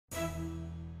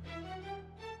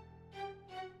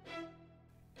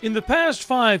In the past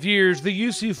 5 years, the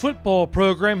UC football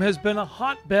program has been a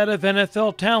hotbed of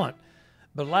NFL talent.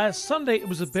 But last Sunday, it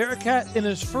was a Bearcat in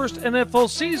his first NFL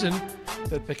season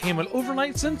that became an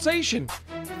overnight sensation,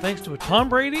 thanks to a Tom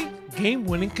Brady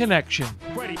game-winning connection.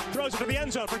 Brady throws it to the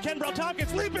end zone for Kenbrell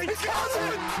Tompkins, leaping. He's got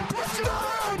it!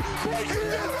 Touchdown! He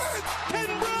did it!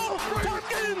 Kenbrell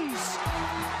Tompkins!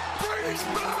 Brady's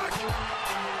back!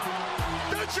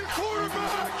 That's your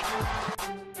quarterback!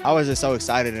 I was just so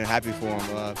excited and happy for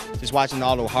him. Just watching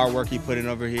all the hard work he put in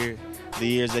over here, the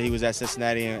years that he was at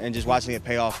Cincinnati, and just watching it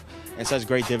pay off in such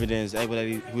great dividends. That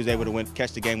he was able to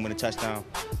catch the game-winning touchdown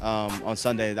on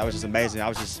Sunday. That was just amazing. I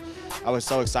was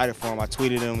so excited for him. I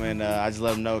tweeted him and I just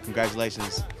let him know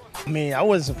congratulations. I mean, I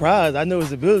wasn't surprised. I knew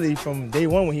his ability from day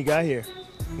one when he got here.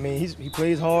 I mean, he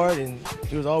plays hard and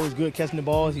he was always good catching the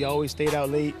balls. He always stayed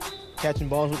out late, catching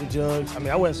balls with the jugs. I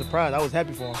mean, I wasn't surprised. I was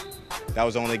happy for him. That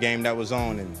was the only game that was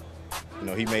on, and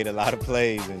he made a lot of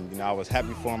plays, and I was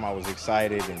happy for him. I was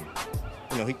excited,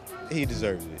 and he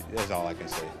deserves it. That's all I can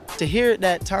say. To hear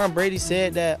that Tom Brady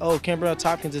said that, oh, Kenbrell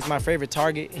Tompkins is my favorite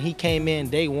target, and he came in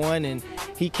day one, and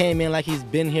he came in like he's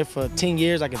been here for 10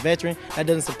 years, like a veteran, that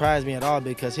doesn't surprise me at all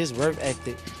because his work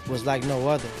ethic was like no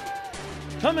other.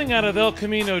 Coming out of El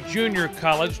Camino Junior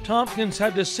College, Tompkins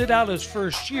had to sit out his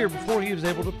first year before he was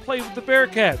able to play with the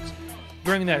Bearcats.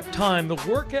 During that time, the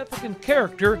work ethic and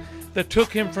character that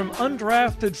took him from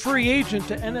undrafted free agent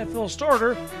to NFL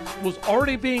starter was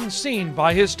already being seen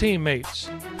by his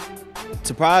teammates.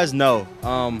 Surprised? No.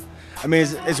 I mean,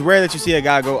 it's rare that you see a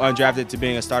guy go undrafted to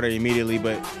being a starter immediately,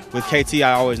 but with KT,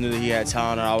 I always knew that he had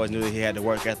talent. I always knew that he had the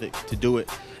work ethic to do it.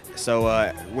 So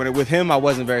with him, I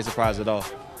wasn't very surprised at all.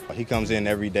 He comes in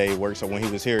every day, works. So when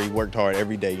he was here, he worked hard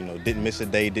every day. Didn't miss a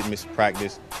day, didn't miss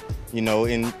practice.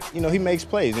 And he makes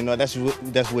plays.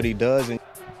 That's what he does. And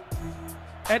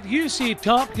at UC,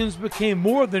 Tompkins became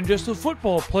more than just a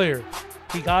football player.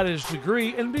 He got his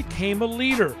degree and became a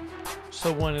leader.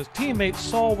 So when his teammates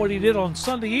saw what he did on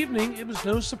Sunday evening, it was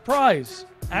no surprise.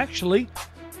 Actually,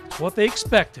 it's what they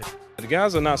expected. The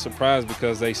guys are not surprised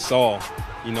because they saw,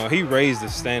 he raised the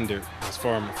standard as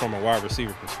far from a wide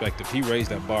receiver perspective. He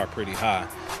raised that bar pretty high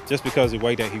just because of the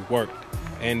way that he worked.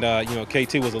 And,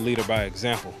 KT was a leader by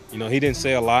example. He didn't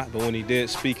say a lot, but when he did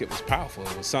speak, it was powerful.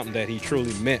 It was something that he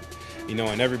truly meant,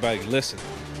 and everybody listened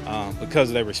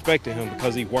because they respected him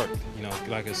because he worked,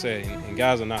 like I said. And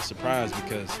guys are not surprised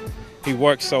because he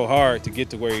worked so hard to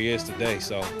get to where he is today.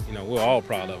 So, we're all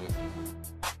proud of him.